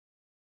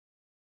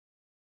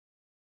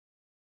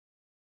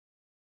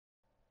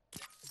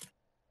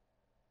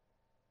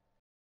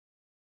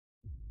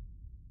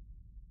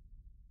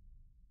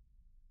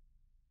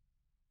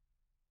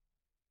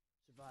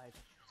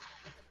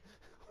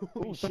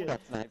Holy shit.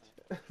 That's nice.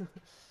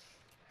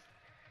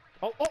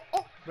 Oh!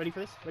 Ready for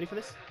this? Ready for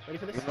this? Ready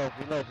for this?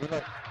 Reload.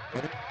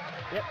 Ready?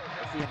 Yep.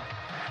 I see him.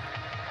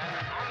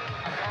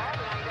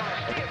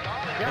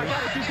 Yeah, I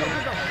got it. Keep going.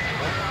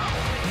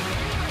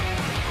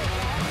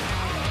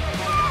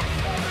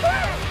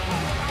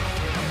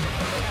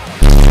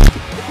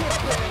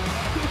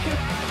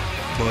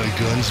 My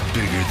gun's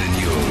bigger than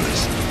yours.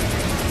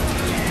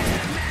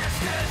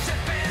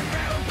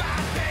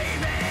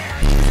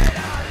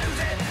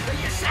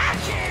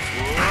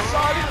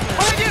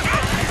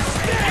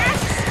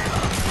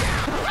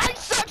 I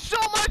suck so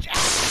much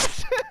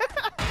ass!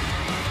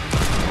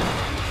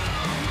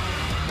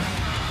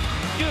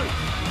 Dude,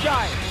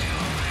 Giant,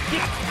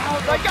 get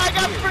out! My guy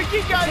got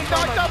freaking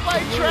knocked out by a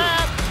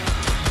trap!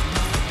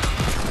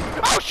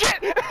 Oh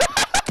shit!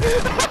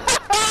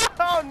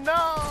 Oh no!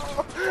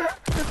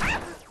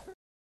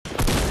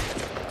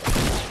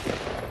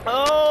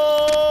 Oh!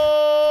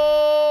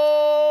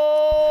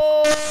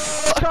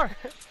 Star.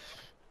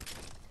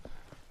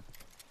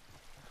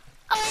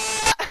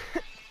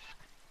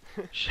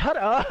 Shut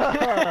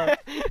up!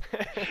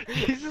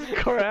 Jesus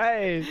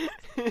Christ!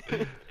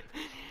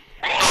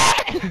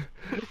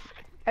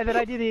 And then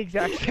I do the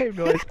exact same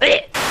noise.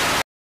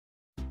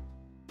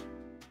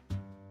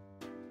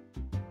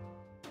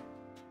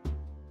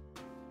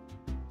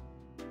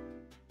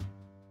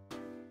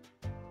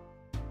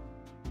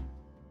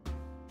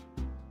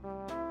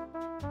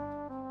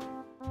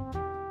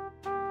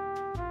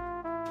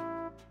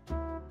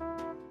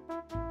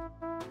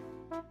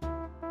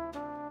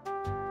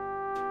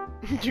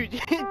 Dude,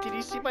 did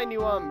you see my new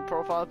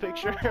profile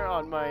picture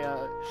on my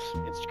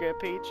Instagram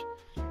page?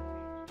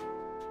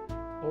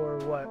 Or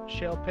what?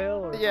 Shale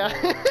Pale? Or Yeah.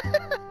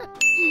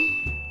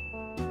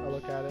 I'll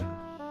look at it.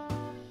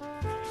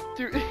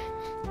 Dude.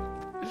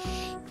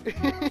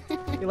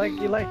 You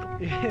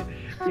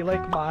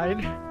like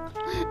mine?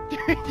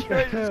 Dude,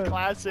 yours is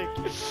classic.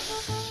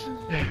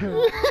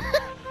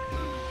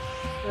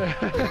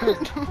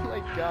 Oh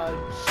my god.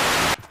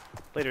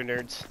 Later,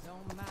 nerds.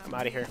 I'm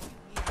out of here.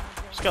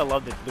 Just gotta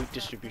love the loot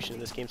distribution in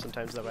this game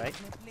sometimes, though, right?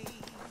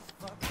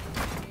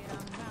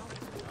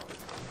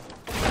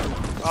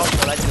 Oh,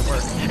 no, that didn't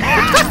work.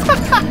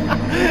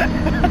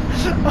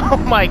 Oh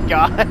my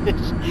gosh.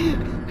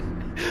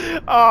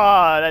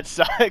 Oh, that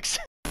sucks.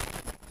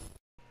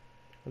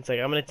 It's like,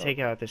 I'm gonna take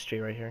out this tree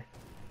right here.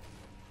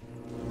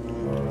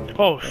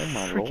 Oh,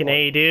 freaking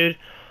A, dude.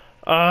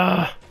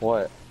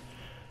 What?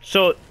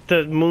 So,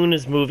 the moon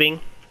is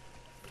moving.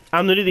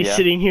 I'm literally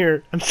sitting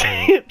here. I'm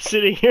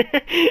sitting here,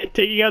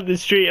 taking out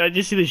this tree. I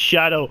just see the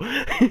shadow.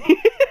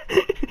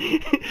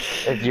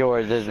 It's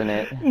yours, isn't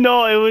it?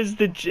 No, it was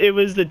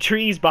the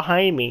trees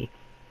behind me.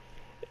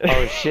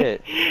 Oh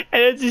shit!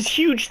 And it's this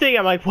huge thing.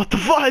 I'm like, what the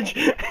fudge?